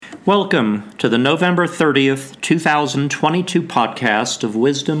Welcome to the November 30th, 2022 podcast of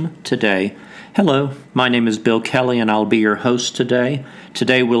Wisdom Today. Hello, my name is Bill Kelley and I'll be your host today.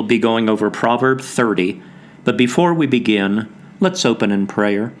 Today we'll be going over Proverb 30. But before we begin, let's open in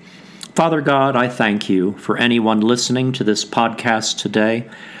prayer. Father God, I thank you for anyone listening to this podcast today.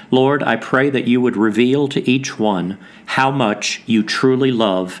 Lord, I pray that you would reveal to each one how much you truly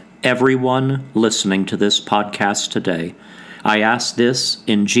love everyone listening to this podcast today. I ask this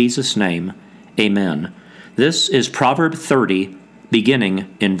in Jesus' name. Amen. This is Proverb 30,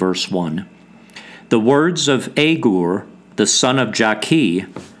 beginning in verse 1. The words of Agur, the son of Jakeh,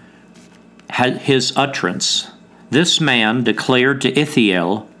 had his utterance. This man declared to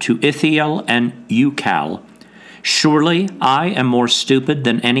Ithiel and Ucal, "Surely I am more stupid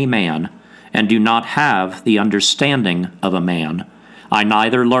than any man, and do not have the understanding of a man. I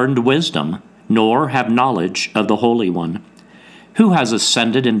neither learned wisdom, nor have knowledge of the Holy One. Who has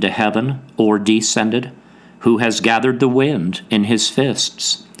ascended into heaven, or descended? Who has gathered the wind in his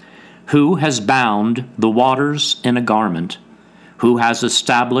fists? Who has bound the waters in a garment? Who has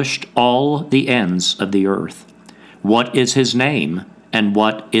established all the ends of the earth? What is his name, and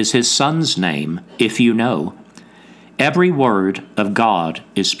what is his son's name, if you know? Every word of God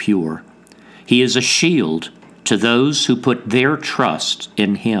is pure. He is a shield to those who put their trust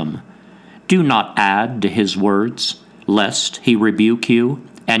in him. Do not add to his words, lest he rebuke you,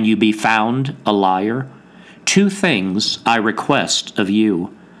 and you be found a liar. 2 things I request of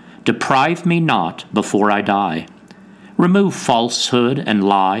you. Deprive me not before I die. Remove falsehood and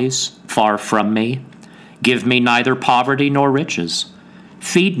lies far from me. Give me neither poverty nor riches.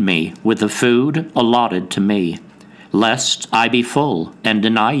 Feed me with the food allotted to me, lest I be full and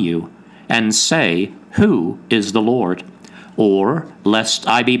deny you, and say, Who is the Lord? Or lest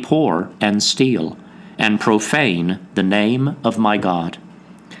I be poor and steal, and profane the name of my God.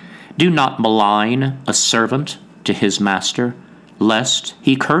 Do not malign a servant to his master, lest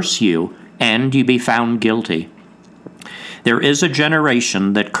he curse you, and you be found guilty. There is a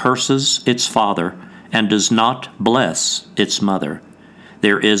generation that curses its father, and does not bless its mother.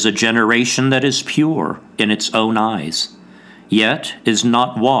 There is a generation that is pure in its own eyes, yet is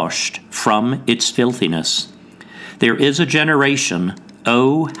not washed from its filthiness. There is a generation,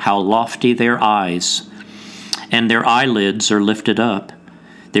 oh, how lofty their eyes, and their eyelids are lifted up.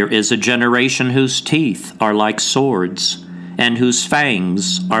 There is a generation whose teeth are like swords, and whose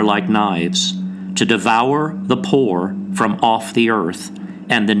fangs are like knives, to devour the poor from off the earth,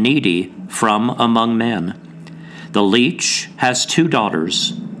 and the needy from among men. The leech has 2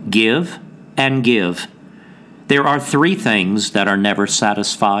 daughters, give and give. There are 3 things that are never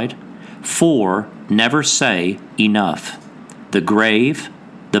satisfied. 4 never say enough. The grave,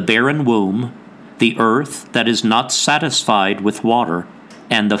 the barren womb, the earth that is not satisfied with water,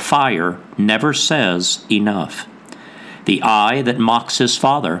 and the fire never says enough. The eye that mocks his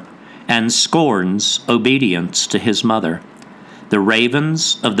father, and scorns obedience to his mother. The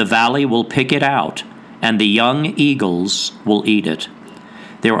ravens of the valley will pick it out, and the young eagles will eat it.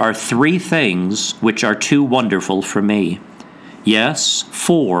 There are 3 things which are too wonderful for me. Yes,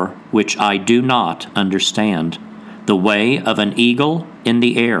 4 which I do not understand. The way of an eagle in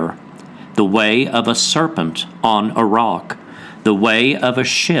the air, the way of a serpent on a rock, the way of a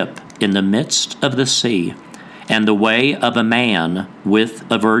ship in the midst of the sea, and the way of a man with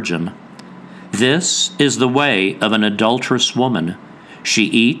a virgin. This is the way of an adulterous woman. She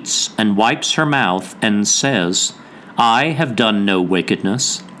eats and wipes her mouth and says, I have done no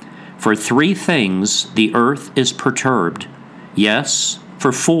wickedness. For 3 things the earth is perturbed. Yes,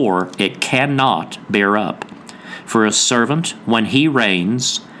 for 4 it cannot bear up. For a servant when he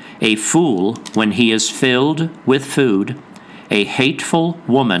reigns, a fool when he is filled with food, a hateful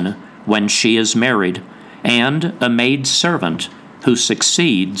woman when she is married, and a maidservant who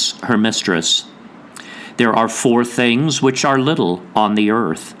succeeds her mistress. There are 4 things which are little on the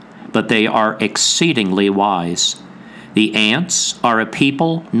earth, but they are exceedingly wise. The ants are a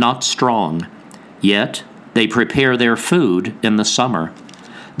people not strong, yet they prepare their food in the summer.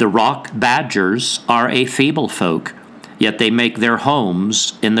 The rock badgers are a feeble folk, yet they make their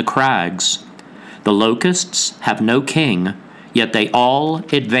homes in the crags. The locusts have no king, yet they all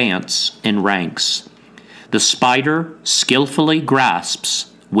advance in ranks. The spider skillfully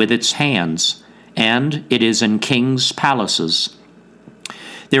grasps with its hands, and it is in kings' palaces.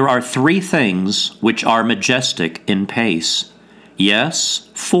 There are 3 things which are majestic in pace, yes,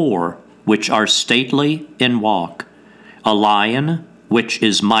 4 which are stately in walk. A lion which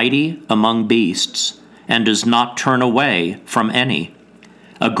is mighty among beasts, and does not turn away from any.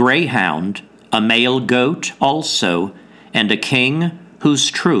 A greyhound, a male goat also, and a king whose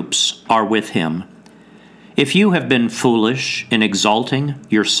troops are with him. If you have been foolish in exalting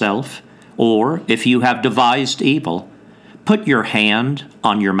yourself, or if you have devised evil, put your hand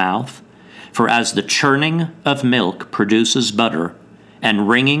on your mouth. For as the churning of milk produces butter, and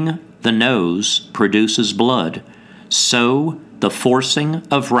wringing the nose produces blood, so the forcing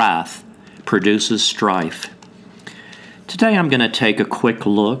of wrath produces strife. Today I'm going to take a quick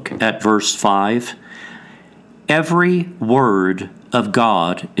look at verse 5. Every word of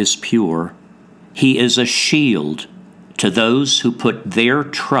God is pure. He is a shield to those who put their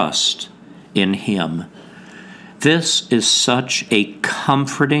trust in him. This is such a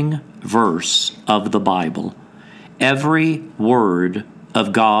comforting verse of the Bible. Every word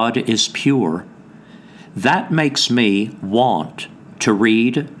of God is pure. That makes me want to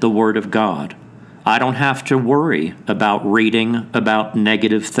read the Word of God. I don't have to worry about reading about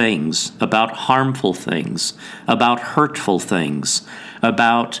negative things, about harmful things, about hurtful things,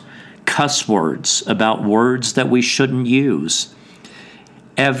 about cuss words, about words that we shouldn't use.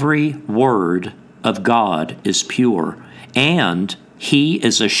 Every word of God is pure, and he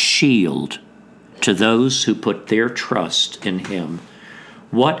is a shield to those who put their trust in him.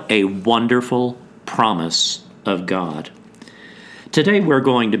 What a wonderful promise of God. Today we're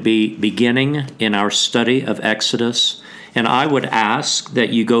going to be beginning in our study of Exodus, and I would ask that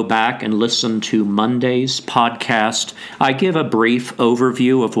you go back and listen to Monday's podcast. I give a brief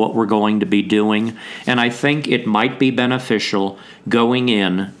overview of what we're going to be doing, and I think it might be beneficial going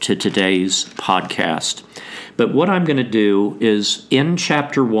in to today's podcast. But what I'm going to do is, in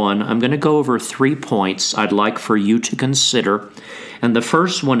chapter 1, I'm going to go over 3 points I'd like for you to consider. And the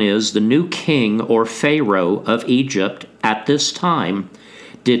first one is the new king or Pharaoh of Egypt at this time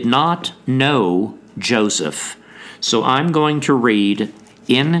did not know Joseph. So I'm going to read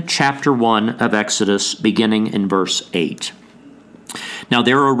in chapter 1 of Exodus, beginning in verse 8. Now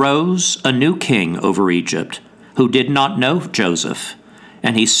there arose a new king over Egypt, who did not know Joseph.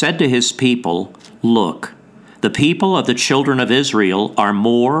 And he said to his people, Look, the people of the children of Israel are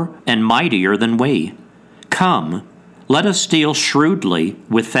more and mightier than we. Come, let us deal shrewdly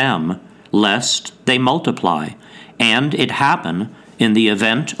with them, lest they multiply, and it happen in the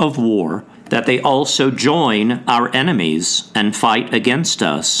event of war that they also join our enemies and fight against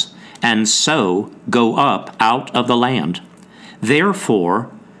us, and so go up out of the land.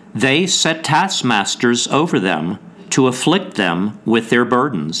 Therefore they set taskmasters over them to afflict them with their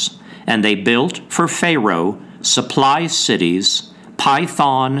burdens, and they built for Pharaoh supply cities,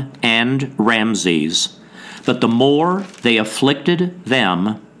 Python and Ramses. But the more they afflicted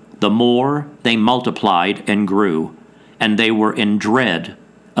them, the more they multiplied and grew, and they were in dread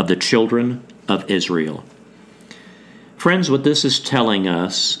of the children of Israel. Friends, what this is telling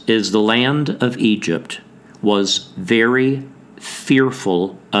us is the land of Egypt was very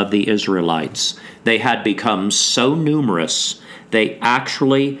fearful of the Israelites. They had become so numerous, they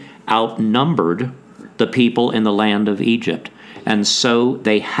actually outnumbered the people in the land of Egypt. And so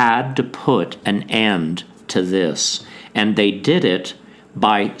they had to put an end to this. And they did it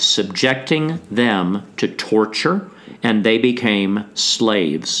by subjecting them to torture, and they became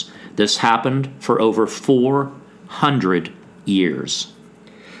slaves. This happened for over 400 years.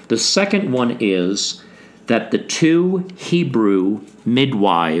 The second one is that the 2 Hebrew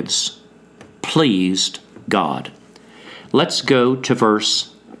midwives pleased God. Let's go to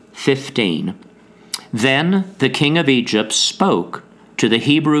verse 15. Then the king of Egypt spoke to the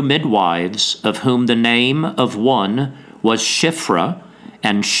Hebrew midwives, of whom the name of one was Shiphrah,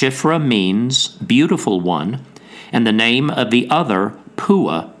 and Shiphrah means beautiful one, and the name of the other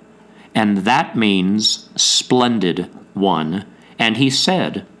Puah, and that means splendid one. And he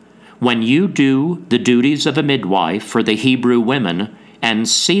said, When you do the duties of a midwife for the Hebrew women, and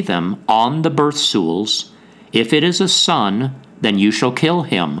see them on the birth stools, if it is a son, then you shall kill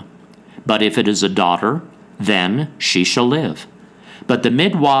him. But if it is a daughter, then she shall live. But the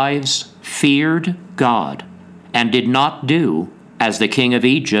midwives feared God, and did not do as the king of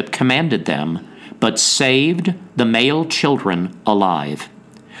Egypt commanded them, but saved the male children alive.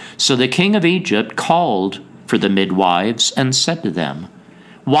 So the king of Egypt called for the midwives and said to them,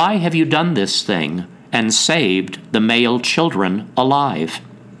 Why have you done this thing, and saved the male children alive?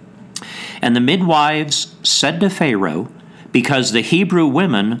 And the midwives said to Pharaoh, Because the Hebrew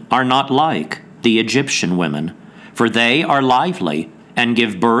women are not like the Egyptian women, for they are lively, and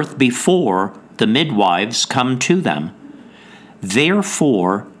give birth before the midwives come to them.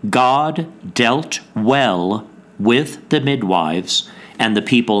 Therefore God dealt well with the midwives, and the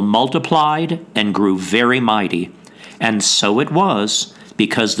people multiplied and grew very mighty. And so it was,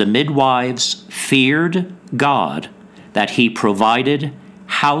 because the midwives feared God, that he provided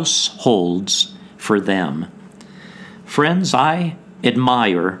households for them. Friends, I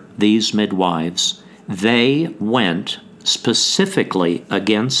admire these midwives. They went specifically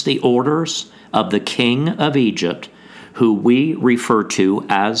against the orders of the king of Egypt, who we refer to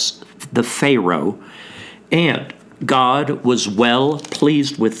as the Pharaoh, and God was well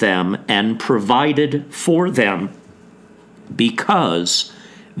pleased with them and provided for them because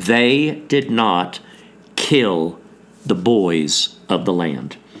they did not kill the boys of the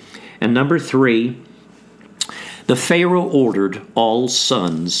land. And number 3, the Pharaoh ordered all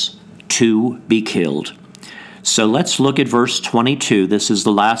sons to be killed. So let's look at verse 22. This is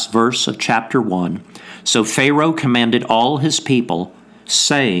the last verse of chapter 1. So Pharaoh commanded all his people,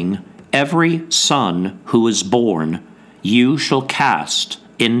 saying, every son who is born you shall cast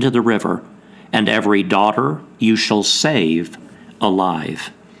into the river, and every daughter you shall save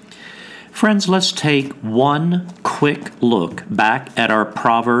alive. Friends, let's take one quick look back at our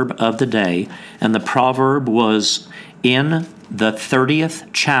proverb of the day. And the proverb was in the 30th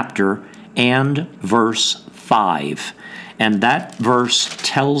chapter and verse 5. And that verse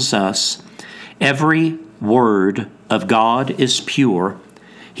tells us, every word of God is pure.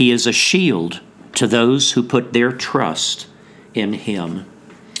 He is a shield to those who put their trust in him.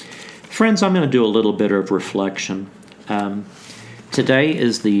 Friends, I'm going to do a little bit of reflection. Today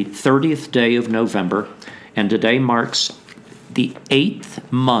is the 30th day of November, and today marks the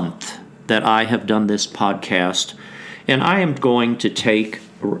 8th month that I have done this podcast. And I am going to take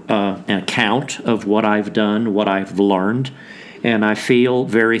an account of what I've done, what I've learned, and I feel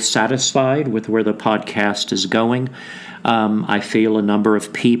very satisfied with where the podcast is going. I feel a number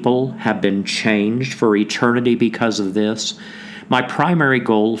of people have been changed for eternity because of this. My primary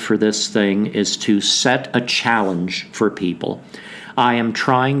goal for this thing is to set a challenge for people. I am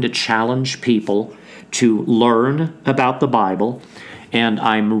trying to challenge people to learn about the Bible, and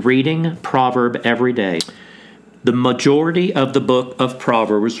I'm reading Proverb every day. The majority of the book of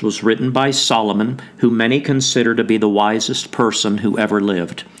Proverbs was written by Solomon, who many consider to be the wisest person who ever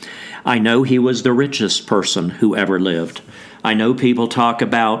lived. I know he was the richest person who ever lived. I know people talk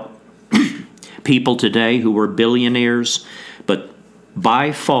about people today who were billionaires, but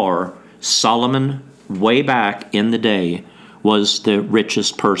by far, Solomon, way back in the day, was the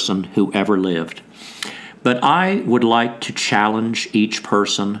richest person who ever lived. But I would like to challenge each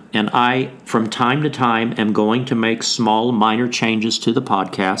person, and I, from time to time, am going to make small, minor changes to the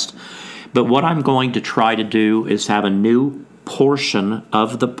podcast. But what I'm going to try to do is have a new portion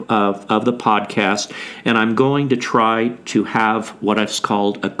of the podcast, and I'm going to try to have what is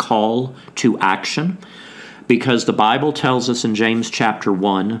called a call to action, because the Bible tells us in James chapter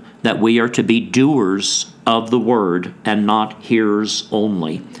 1 that we are to be doers of the word and not hearers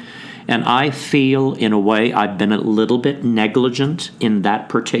only. And I feel, in a way, I've been a little bit negligent in that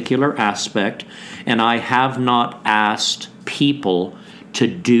particular aspect, and I have not asked people to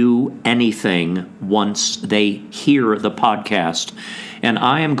do anything once they hear the podcast. And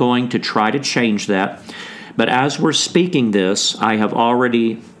I am going to try to change that. But as we're speaking this, I have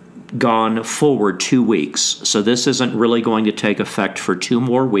already gone forward 2 weeks. So this isn't really going to take effect for 2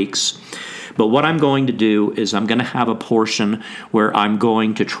 more weeks. But what I'm going to do is I'm going to have a portion where I'm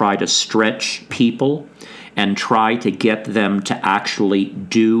going to try to stretch people and try to get them to actually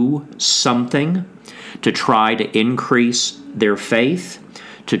do something, to try to increase their faith,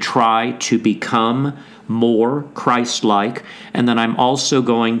 to try to become more Christ-like. And then I'm also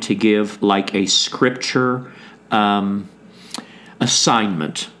going to give like a scripture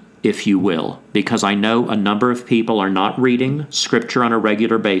assignment, if you will, because I know a number of people are not reading Scripture on a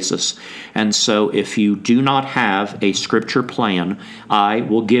regular basis. And so if you do not have a Scripture plan, I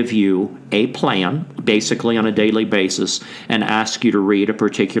will give you a plan, basically on a daily basis, and ask you to read a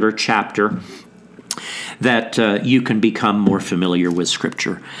particular chapter that you can become more familiar with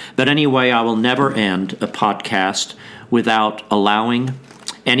Scripture. But anyway, I will never end a podcast without allowing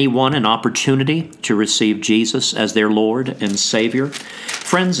anyone an opportunity to receive Jesus as their Lord and Savior.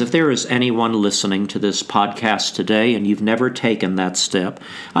 Friends, if there is anyone listening to this podcast today and you've never taken that step,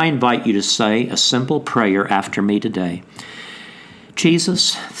 I invite you to say a simple prayer after me today.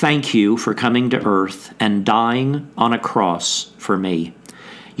 Jesus, thank you for coming to earth and dying on a cross for me.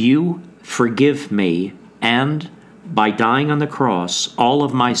 You forgive me, and by dying on the cross, all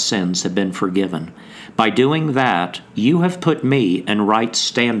of my sins have been forgiven. By doing that, you have put me in right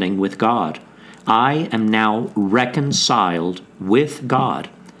standing with God. I am now reconciled with God,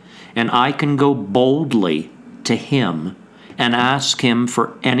 and I can go boldly to Him and ask Him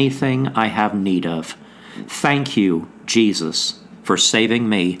for anything I have need of. Thank you, Jesus, for saving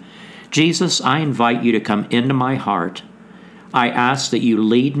me. Jesus, I invite you to come into my heart. I ask that you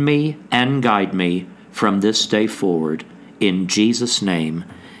lead me and guide me from this day forward. In Jesus' name,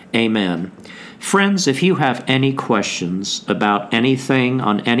 amen. Friends, if you have any questions about anything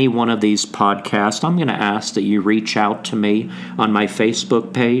on any one of these podcasts, I'm going to ask that you reach out to me on my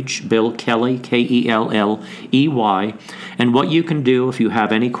Facebook page, Bill Kelley, Kelley. And what you can do if you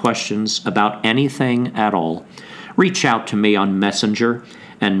have any questions about anything at all, reach out to me on Messenger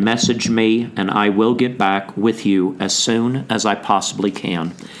and message me, and I will get back with you as soon as I possibly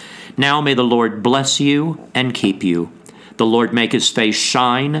can. Now may the Lord bless you and keep you. The Lord make his face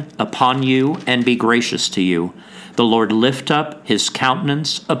shine upon you and be gracious to you. The Lord lift up his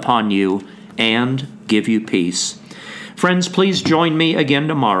countenance upon you and give you peace. Friends, please join me again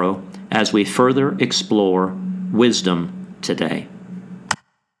tomorrow as we further explore wisdom today.